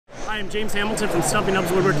Hi, I'm James Hamilton from Stumpy Nubs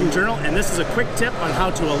Woodworking Journal, and this is a quick tip on how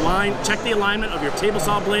to check the alignment of your table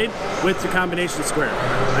saw blade with the combination square.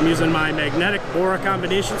 I'm using my magnetic Bora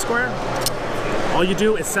combination square. All you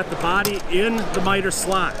do is set the body in the miter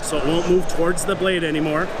slot so it won't move towards the blade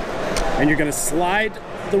anymore. And you're going to slide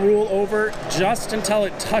the rule over just until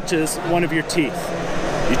it touches one of your teeth.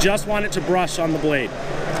 You just want it to brush on the blade.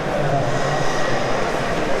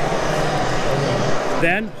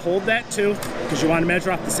 Then hold that tooth, because you want to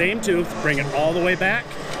measure off the same tooth, bring it all the way back,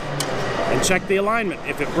 and check the alignment.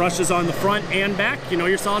 If it brushes on the front and back, you know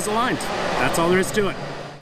your saw is aligned. That's all there is to it.